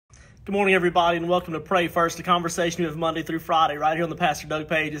Good morning, everybody, and welcome to Pray First, a conversation we have Monday through Friday right here on the Pastor Doug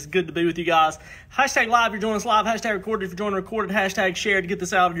page. It's good to be with you guys. Hashtag live if you're joining us live. Hashtag recorded if you're joining recorded. Hashtag shared to get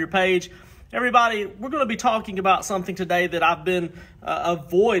this out of your page. Everybody, we're going to be talking about something today that I've been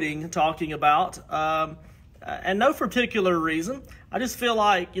avoiding talking about, and no particular reason. I just feel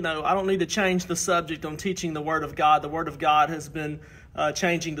like, I don't need to change the subject on teaching the Word of God. The Word of God has been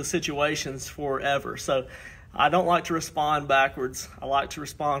changing the situations forever. So I don't like to respond backwards. I like to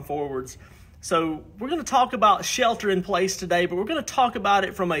respond forwards. So we're going to talk about shelter in place today, but we're going to talk about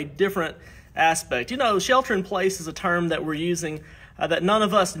it from a different aspect. Shelter in place is a term that we're using that none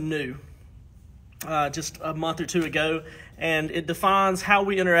of us knew just a month or two ago, and it defines how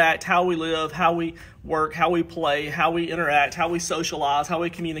we interact, how we live, how we work, how we play, how we interact, how we socialize, how we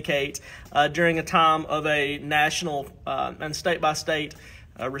communicate during a time of a national and state-by-state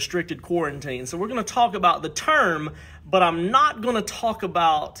restricted quarantine. So we're going to talk about the term, but I'm not going to talk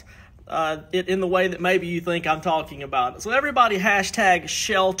about it in the way that maybe you think I'm talking about it. So everybody hashtag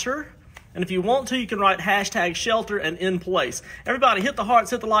shelter. And if you want to, you can write hashtag shelter and in place. Everybody hit the hearts,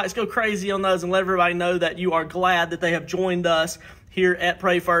 hit the likes, go crazy on those, and let everybody know that you are glad that they have joined us here at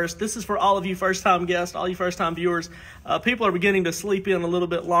Pray First. This is for all of you first-time guests, all you first-time viewers. People are beginning to sleep in a little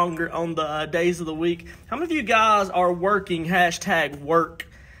bit longer on the days of the week. How many of you guys are working? Hashtag work.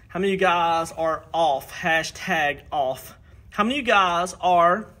 How many of you guys are off? Hashtag off. How many of you guys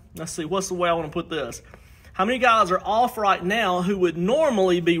are, let's see, what's the way I want to put this? How many of you guys are off right now who would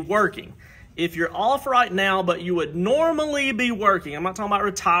normally be working? If you're off right now, but you would normally be working, I'm not talking about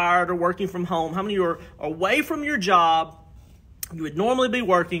retired or working from home. How many of you are away from your job? You would normally be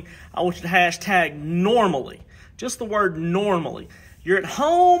working. I want you to hashtag normally. Just the word normally. You're at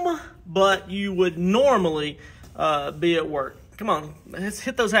home, but you would normally be at work. Come on, let's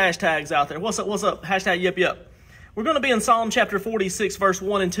hit those hashtags out there. What's up? What's up? Hashtag yep, yep. We're going to be in Psalm chapter 46, verse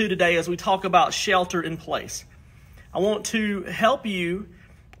 1 and 2 today as we talk about shelter in place. I want to help you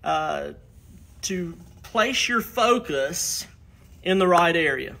to place your focus in the right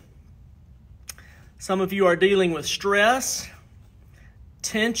area. Some of you are dealing with stress,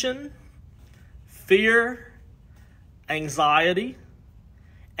 tension, fear, anxiety,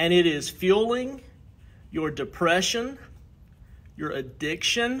 and it is fueling your depression, your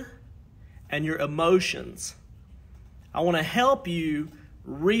addiction, and your emotions. I want to help you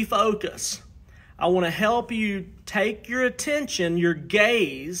refocus. I want to help you take your attention, your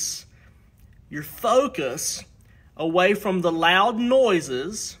gaze, your focus away from the loud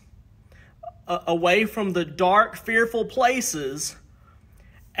noises, away from the dark, fearful places,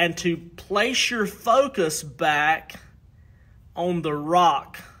 and to place your focus back on the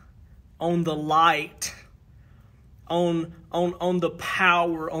rock, on the light, on the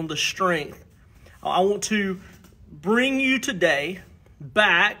power, on the strength. I want to bring you today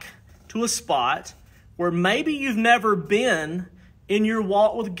back to a spot where maybe you've never been in your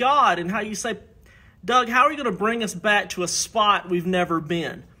walk with God. And how you say, Doug, how are you going to bring us back to a spot we've never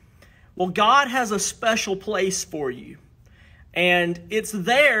been? Well, God has a special place for you. And it's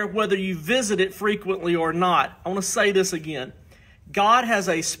there whether you visit it frequently or not. I want to say this again. God has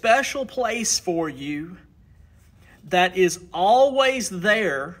a special place for you that is always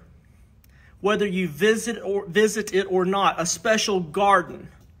there whether you visit it or not. A special garden,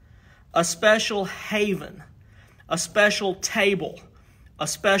 a special haven, a special table, a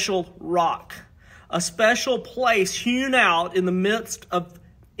special rock, a special place hewn out in the midst of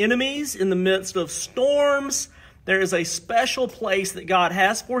enemies, in the midst of storms. There is a special place that God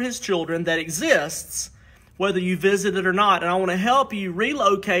has for His children that exists whether you visit it or not. And I want to help you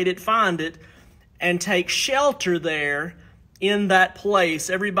relocate it, find it, and take shelter there in that place.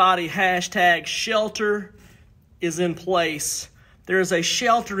 Everybody hashtag shelter is in place. There is a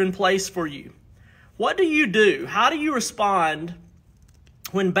shelter in place for you. What do you do? How do you respond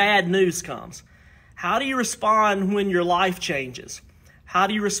when bad news comes? How do you respond when your life changes? How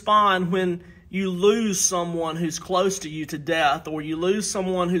do you respond when you lose someone who's close to you to death, or you lose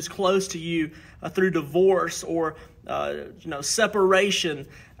someone who's close to you through divorce or separation?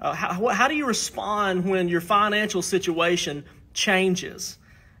 How do you respond when your financial situation changes?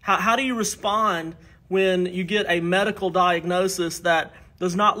 How do you respond when you get a medical diagnosis that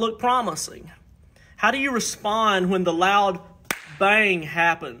does not look promising? How do you respond when the loud bang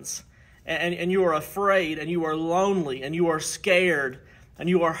happens and you are afraid and you are lonely and you are scared and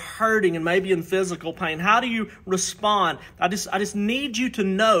you are hurting and maybe in physical pain? How do you respond? I just need you to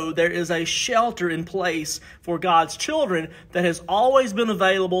know there is a shelter in place for God's children that has always been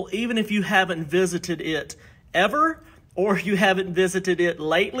available, even if you haven't visited it ever, or you haven't visited it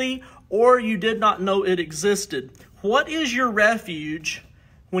lately, or you did not know it existed. What is your refuge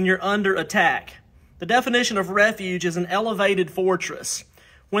when you're under attack. The definition of refuge is an elevated fortress.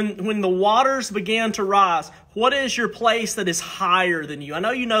 When the waters began to rise, what is your place that is higher than you? I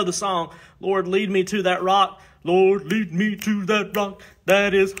know you know the song, Lord, lead me to that rock. Lord, lead me to that rock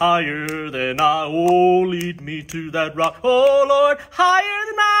that is higher than I. Oh, lead me to that rock. Oh, Lord, higher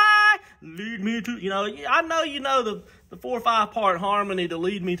than I. Lead me to, I know you know the 4 or 5 part harmony to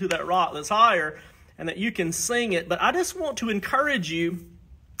lead me to that rock that's higher and that you can sing it. But I just want to encourage you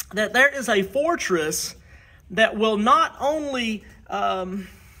that there is a fortress that will not only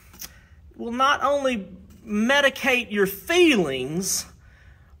medicate your feelings,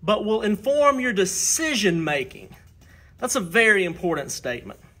 but will inform your decision making. That's a very important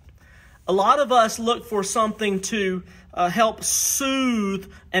statement. A lot of us look for something to help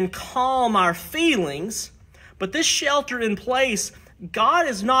soothe and calm our feelings, but this shelter in place, God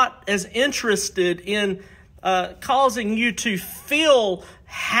is not as interested in causing you to feel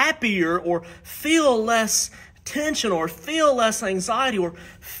happier or feel less tension or feel less anxiety or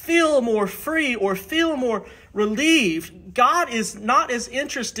feel more free or feel more relieved. God is not as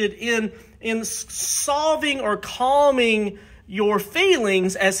interested in solving or calming your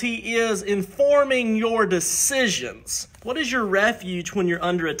feelings as He is informing your decisions. What is your refuge when you're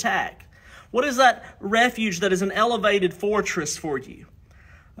under attack? What is that refuge that is an elevated fortress for you?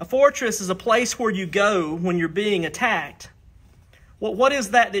 A fortress is a place where you go when you're being attacked. What is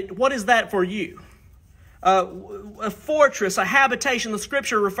that for you? A fortress, a habitation. The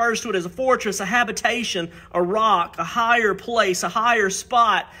Scripture refers to it as a fortress, a habitation, a rock, a higher place, a higher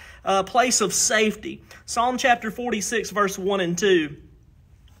spot, a place of safety. Psalm chapter 46, verse 1 and 2.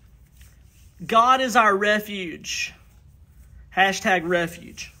 God is our refuge. Hashtag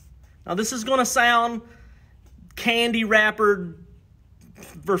refuge. Now this is going to sound candy wrapper,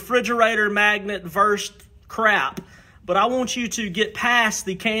 refrigerator magnet verse crap. But I want you to get past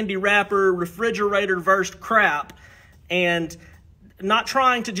the candy wrapper, refrigerator verse crap and not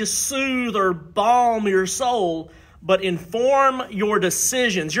trying to just soothe or balm your soul, but inform your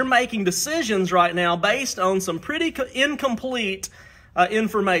decisions. You're making decisions right now based on some pretty incomplete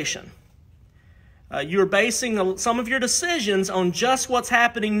information. You're basing some of your decisions on just what's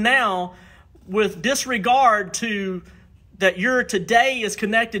happening now with disregard to that your today is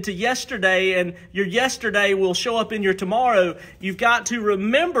connected to yesterday and your yesterday will show up in your tomorrow. You've got to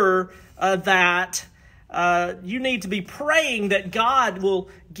remember that you need to be praying that God will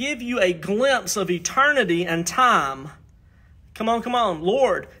give you a glimpse of eternity and time. Come on.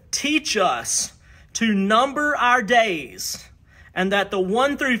 Lord, teach us to number our days and that the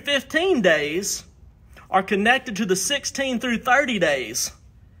 1 through 15 days are connected to the 16 through 30 days.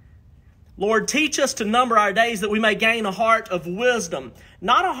 Lord, teach us to number our days that we may gain a heart of wisdom.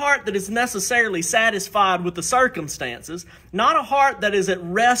 Not a heart that is necessarily satisfied with the circumstances. Not a heart that is at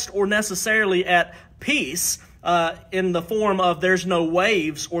rest or necessarily at peace in the form of there's no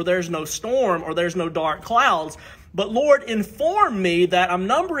waves or there's no storm or there's no dark clouds. But Lord, inform me that I'm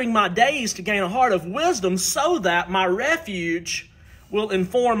numbering my days to gain a heart of wisdom so that my refuge will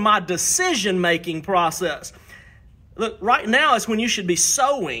inform my decision-making process. Look, right now is when you should be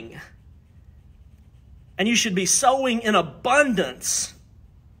sowing. And you should be sowing in abundance.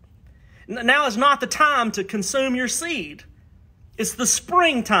 Now is not the time to consume your seed. It's the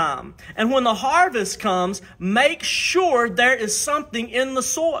springtime. And when the harvest comes, make sure there is something in the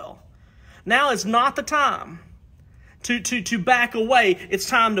soil. Now is not the time to back away. It's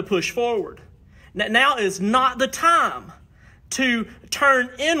time to push forward. Now is not the time to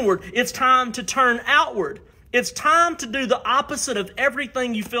turn inward. It's time to turn outward. It's time to do the opposite of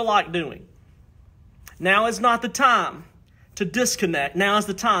everything you feel like doing. Now is not the time to disconnect. Now is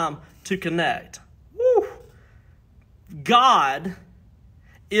the time to connect. Woo! God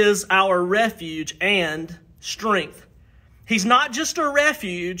is our refuge and strength. He's not just a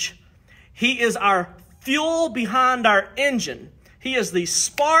refuge. He is our fuel behind our engine. He is the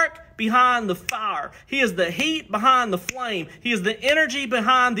spark behind the fire. He is the heat behind the flame. He is the energy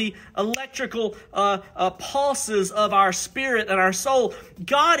behind the electrical pulses of our spirit and our soul.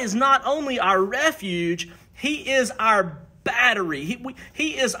 God is not only our refuge, He is our battery.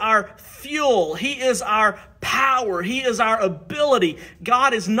 He is our fuel. He is our power. He is our ability.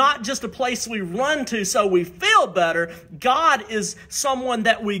 God is not just a place we run to so we feel better. God is someone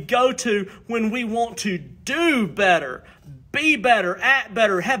that we go to when we want to do better, be better, act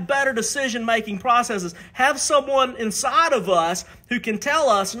better, have better decision-making processes, have someone inside of us who can tell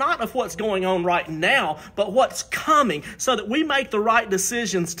us not of what's going on right now, but what's coming so that we make the right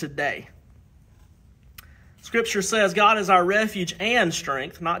decisions today. Scripture says God is our refuge and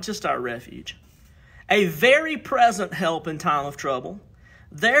strength, not just our refuge. A very present help in time of trouble.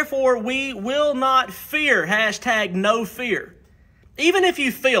 Therefore, we will not fear. Hashtag no fear. Even if you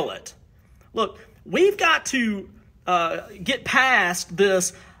feel it. Look, we've got to get past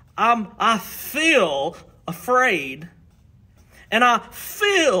this, I feel afraid, and I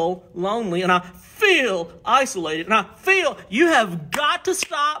feel lonely, and I feel isolated, and I feel. You have got to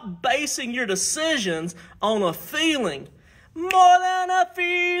stop basing your decisions on a feeling. More than a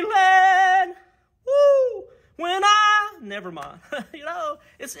feeling. Woo! Never mind.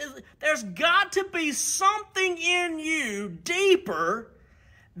 There's got to be something in you deeper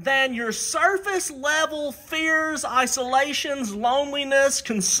than your surface level fears, isolations, loneliness,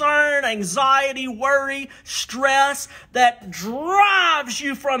 concern, anxiety, worry, stress that drives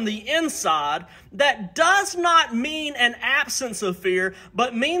you from the inside. That does not mean an absence of fear,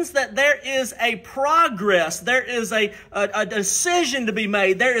 but means that there is a progress, there is a decision to be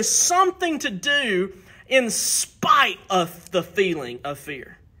made, there is something to do in spite of the feeling of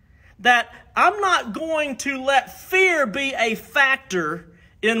fear. That I'm not going to let fear be a factor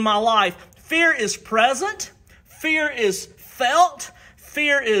in my life. Fear is present. Fear is felt.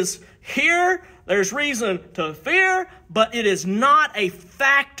 Fear is here. There's reason to fear, but it is not a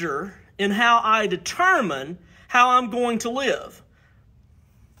factor in how I determine how I'm going to live.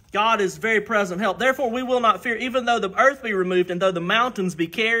 God is very present help. Therefore, we will not fear, even though the earth be removed and though the mountains be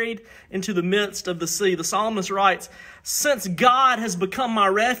carried into the midst of the sea. The psalmist writes, since God has become my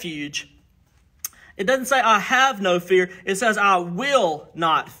refuge, it doesn't say I have no fear. It says I will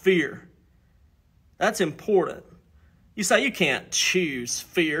not fear. That's important. You say you can't choose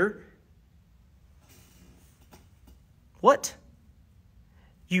fear. What?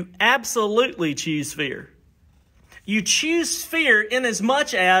 You absolutely choose fear. You choose fear in as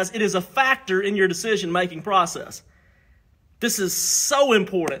much as it is a factor in your decision-making process. This is so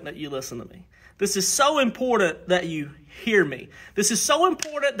important that you listen to me. This is so important that you hear me. This is so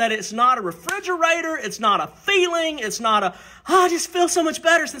important that it's not a refrigerator, it's not a feeling, it's not I just feel so much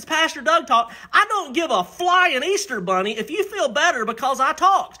better since Pastor Doug talked. I don't give a flying Easter bunny if you feel better because I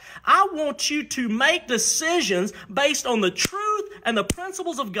talked. I want you to make decisions based on the truth and the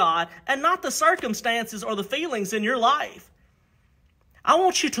principles of God and not the circumstances or the feelings in your life. I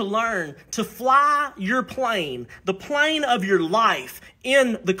want you to learn to fly your plane, the plane of your life,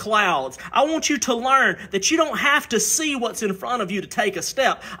 in the clouds. I want you to learn that you don't have to see what's in front of you to take a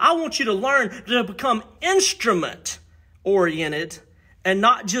step. I want you to learn to become instrument-oriented and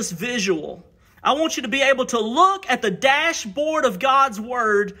not just visual. I want you to be able to look at the dashboard of God's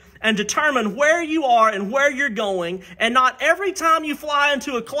Word and determine where you are and where you're going, and not every time you fly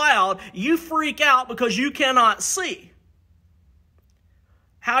into a cloud, you freak out because you cannot see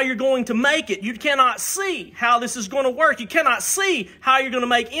how you're going to make it. You cannot see how this is going to work. You cannot see how you're going to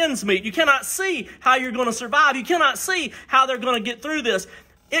make ends meet. You cannot see how you're going to survive. You cannot see how they're going to get through this.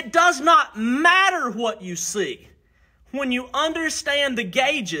 It does not matter what you see. When you understand the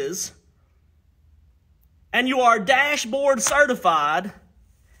gauges and you are dashboard certified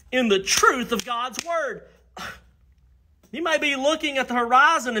in the truth of God's Word, you may be looking at the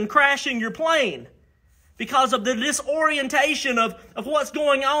horizon and crashing your plane because of the disorientation of what's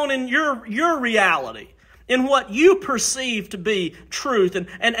going on in your reality, in what you perceive to be truth, and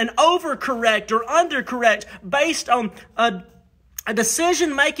overcorrect or undercorrect based on a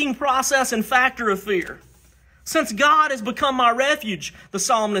decision-making process and factor of fear. Since God has become my refuge, the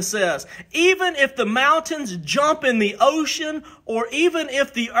psalmist says, even if the mountains jump in the ocean, or even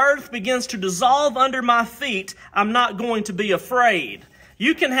if the earth begins to dissolve under my feet, I'm not going to be afraid.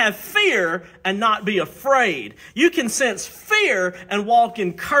 You can have fear and not be afraid. You can sense fear and walk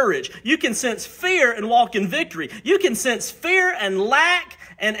in courage. You can sense fear and walk in victory. You can sense fear and lack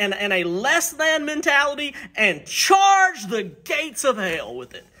and a less than mentality and charge the gates of hell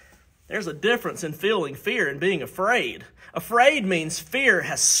with it. There's a difference in feeling fear and being afraid. Afraid means fear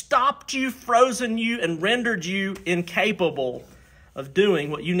has stopped you, frozen you, and rendered you incapable of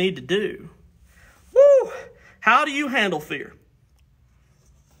doing what you need to do. Woo! How do you handle fear?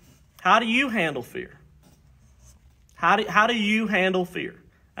 How do you handle fear? How do you handle fear,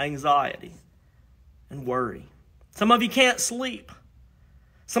 anxiety, and worry? Some of you can't sleep.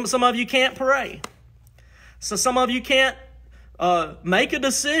 Some of you can't pray. So some of you can't make a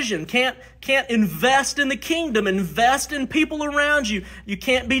decision, can't invest in the kingdom, invest in people around you. You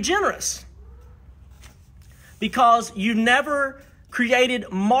can't be generous because you never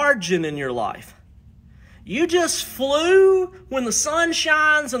created margin in your life. You just flew when the sun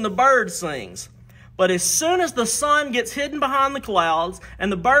shines and the bird sings. But as soon as the sun gets hidden behind the clouds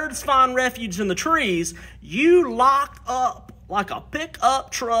and the birds find refuge in the trees, you locked up like a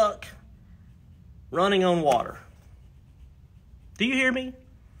pickup truck running on water. Do you hear me?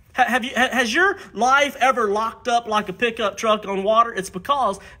 Has your life ever locked up like a pickup truck on water? It's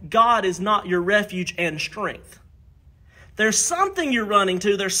because God is not your refuge and strength. There's something you're running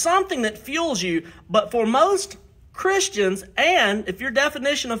to. There's something that fuels you. But for most Christians, and if your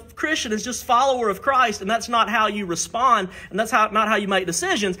definition of Christian is just follower of Christ, and that's not how you respond, and that's not how you make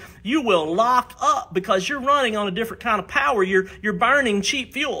decisions, you will lock up because you're running on a different kind of power. You're burning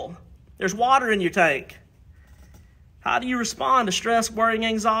cheap fuel. There's water in your tank. How do you respond to stress, worry,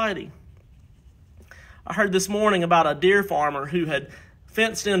 anxiety? I heard this morning about a deer farmer who had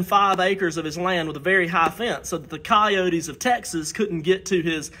fenced in 5 acres of his land with a very high fence so that the coyotes of Texas couldn't get to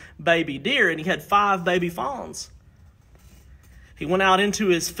his baby deer, and he had 5 baby fawns. He went out into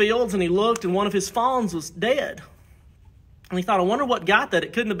his fields and he looked, and one of his fawns was dead. And he thought, I wonder what got that.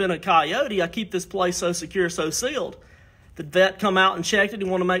 It couldn't have been a coyote. I keep this place so secure, so sealed. The vet come out and checked it. He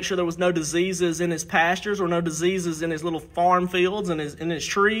wanted to make sure there was no diseases in his pastures or no diseases in his little farm fields and in his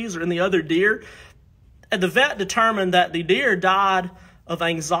trees or in the other deer. And the vet determined that the deer died of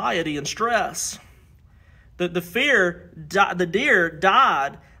anxiety and stress. The deer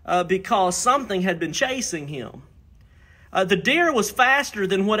died because something had been chasing him. The deer was faster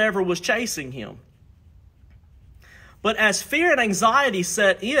than whatever was chasing him. But as fear and anxiety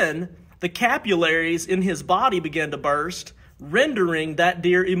set in, the capillaries in his body began to burst, rendering that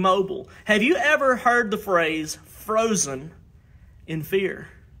deer immobile. Have you ever heard the phrase, frozen in fear?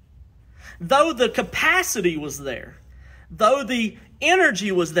 Though the capacity was there, though the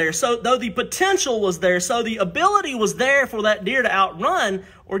energy was there, though the potential was there, so the ability was there for that deer to outrun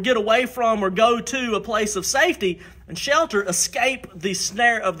or get away from or go to a place of safety and shelter, escape the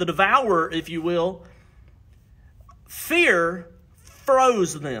snare of the devourer, if you will, fear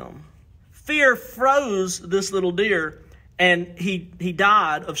froze them. Fear froze this little deer, and he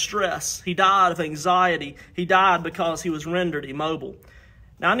died of stress. He died of anxiety. He died because he was rendered immobile.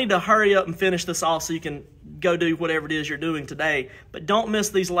 Now, I need to hurry up and finish this off so you can go do whatever it is you're doing today, but don't miss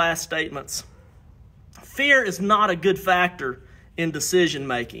these last statements. Fear is not a good factor in decision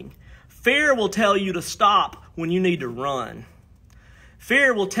making. Fear will tell you to stop when you need to run.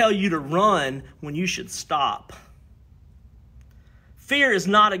 Fear will tell you to run when you should stop. Fear is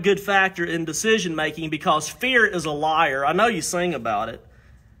not a good factor in decision making because fear is a liar. I know you sing about it.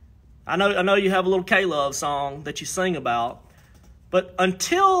 I know you have a little K-Love song that you sing about. But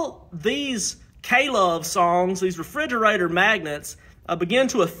until these K-Love songs, these refrigerator magnets, begin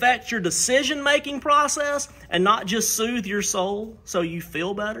to affect your decision making process and not just soothe your soul so you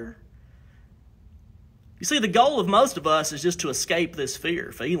feel better. You see, the goal of most of us is just to escape this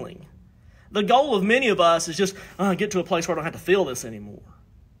fear feeling. The goal of many of us is just get to a place where I don't have to feel this anymore.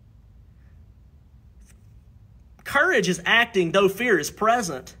 Courage is acting though fear is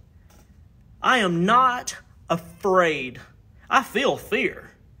present. I am not afraid. I feel fear.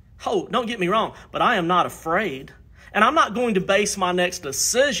 Oh, don't get me wrong, but I am not afraid. And I'm not going to base my next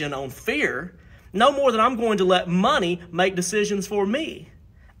decision on fear, no more than I'm going to let money make decisions for me.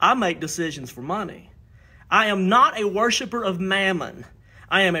 I make decisions for money. I am not a worshiper of mammon.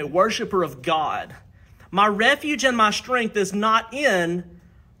 I am a worshiper of God. My refuge and my strength is not in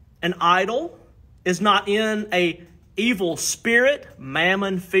an idol, is not in a evil spirit,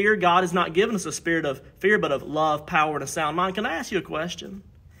 mammon, fear. God has not given us a spirit of fear, but of love, power, and a sound mind. Can I ask you a question?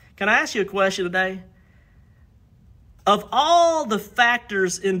 Can I ask you a question today? Of all the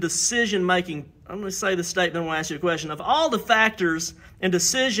factors in decision making, I'm going to say this statement, I'm going to ask you a question. Of all the factors in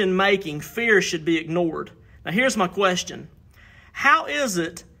decision making, fear should be ignored. Now here's my question. How is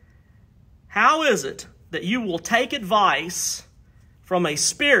it that you will take advice from a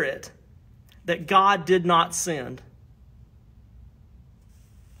spirit that God did not send?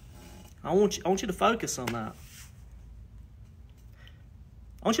 I want you to focus on that.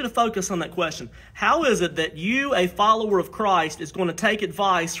 I want you to focus on that question. How is it that you, a follower of Christ, is going to take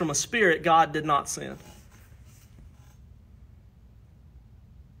advice from a spirit God did not send?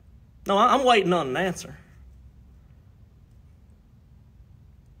 No, I'm waiting on an answer.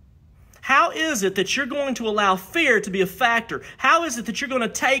 How is it that you're going to allow fear to be a factor? How is it that you're going to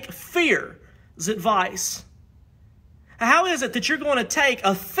take fear's advice? How is it that you're going to take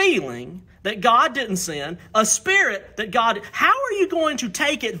a feeling that God didn't send, a spirit that God... How are you going to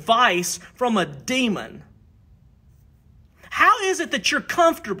take advice from a demon? How is it that you're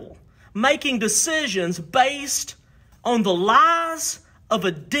comfortable making decisions based on the lies of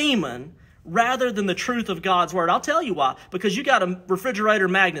a demon rather than the truth of God's Word? I'll tell you why. Because you got a refrigerator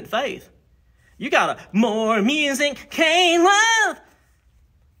magnet faith. You got a more music, can't love.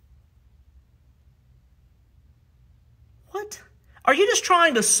 What? Are you just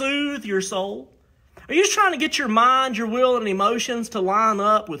trying to soothe your soul? Are you just trying to get your mind, your will, and emotions to line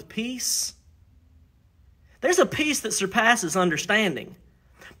up with peace? There's a peace that surpasses understanding.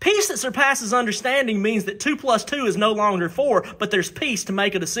 Peace that surpasses understanding means that 2 plus 2 is no longer 4, but there's peace to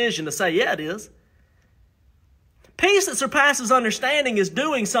make a decision to say, yeah, it is. Peace that surpasses understanding is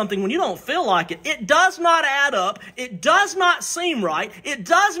doing something when you don't feel like it. It does not add up. It does not seem right. It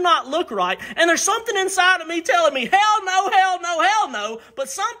does not look right. And there's something inside of me telling me, hell no, hell no, hell no. But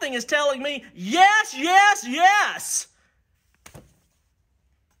something is telling me, yes, yes, yes.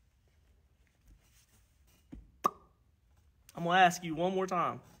 I'm going to ask you one more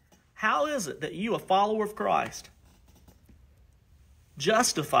time. How is it that you, a follower of Christ,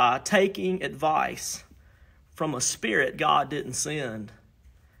 justify taking advice from a spirit God didn't send?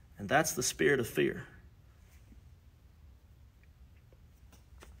 And that's the spirit of fear.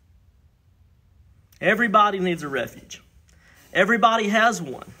 Everybody needs a refuge. Everybody has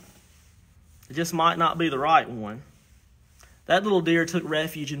one. It just might not be the right one. That little deer took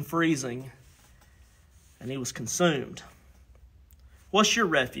refuge in freezing, and he was consumed. What's your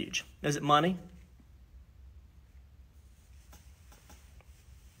refuge? Is it money?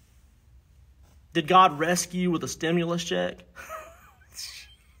 Did God rescue you with a stimulus check?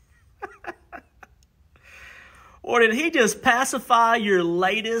 Or did he just pacify your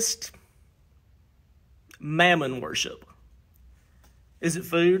latest mammon worship? Is it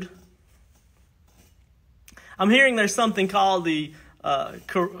food? I'm hearing there's something called the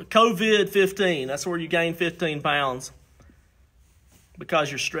COVID-15. That's where you gain 15 pounds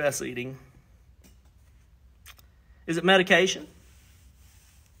because you're stress eating. Is it medication?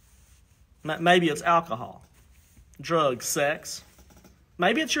 Maybe it's alcohol, drugs, sex.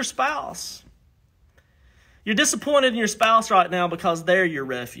 Maybe it's your spouse. You're disappointed in your spouse right now because they're your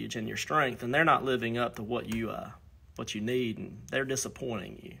refuge and your strength, and they're not living up to what you need, and they're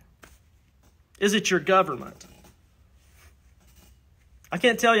disappointing you. Is it your government? I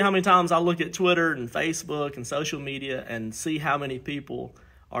can't tell you how many times I look at Twitter and Facebook and social media and see how many people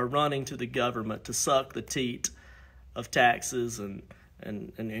are running to the government to suck the teat of taxes and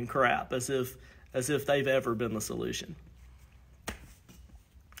crap, as if they've ever been the solution.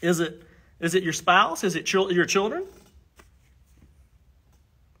 Is it your spouse? Is it your children?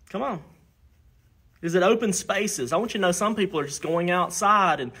 Come on. Is it open spaces? I want you to know some people are just going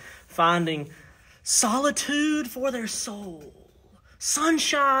outside and finding solitude for their soul.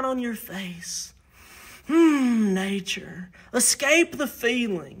 Sunshine on your face. Nature. Escape the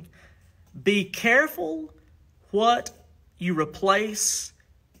feeling. Be careful what you replace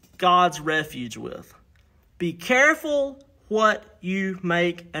God's refuge with. Be careful what you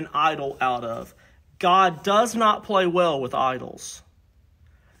make an idol out of. God does not play well with idols.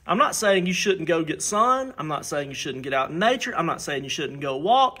 I'm not saying you shouldn't go get sun. I'm not saying you shouldn't get out in nature. I'm not saying you shouldn't go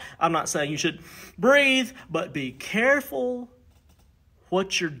walk. I'm not saying you should breathe. But be careful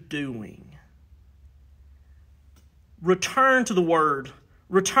what you're doing. Return to the Word.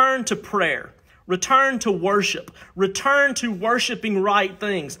 Return to prayer. Return to worship. Return to worshiping right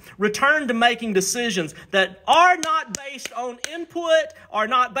things. Return to making decisions that are not based on input, are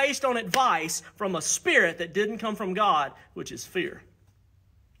not based on advice from a spirit that didn't come from God, which is fear.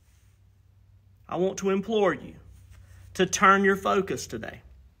 I want to implore you to turn your focus today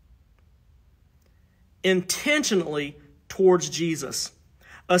intentionally towards Jesus.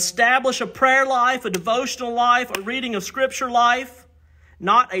 Establish a prayer life, a devotional life, a reading of Scripture life,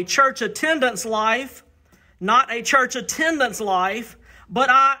 not a church attendance life, but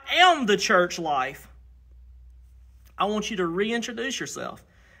I am the church life. I want you to reintroduce yourself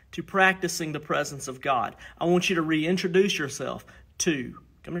to practicing the presence of God. I want you to reintroduce yourself to,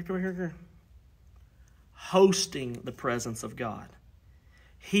 come here, hosting the presence of God.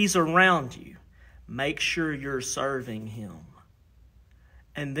 He's around you. Make sure you're serving Him.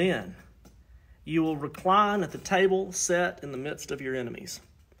 And then you will recline at the table set in the midst of your enemies.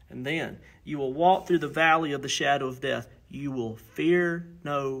 And then you will walk through the valley of the shadow of death. You will fear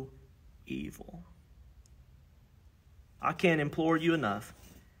no evil. I can't implore you enough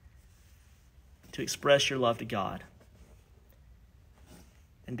to express your love to God.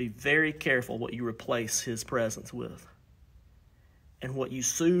 And be very careful what you replace His presence with. And what you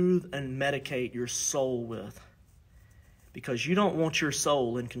soothe and medicate your soul with. Because you don't want your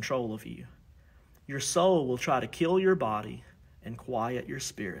soul in control of you. Your soul will try to kill your body and quiet your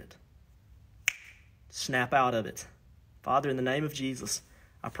spirit. Snap out of it. Father, in the name of Jesus,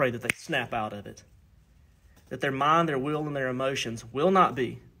 I pray that they snap out of it. That their mind, their will, and their emotions will not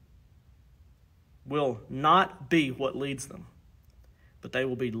be what leads them. But they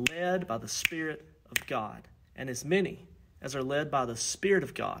will be led by the Spirit of God. And as many as are led by the Spirit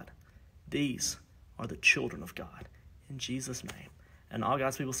of God, these are the children of God. In Jesus' name. And all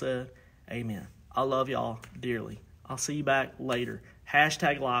God's people said, amen. I love y'all dearly. I'll see you back later.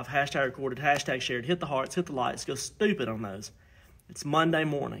 Hashtag live, hashtag recorded, hashtag shared. Hit the hearts, hit the likes. Go stupid on those. It's Monday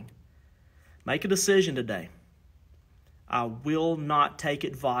morning. Make a decision today. I will not take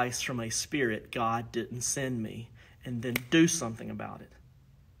advice from a spirit God didn't send me, and then do something about it.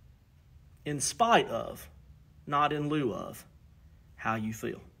 In spite of, not in lieu of, how you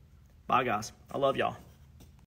feel. Bye, guys. I love y'all.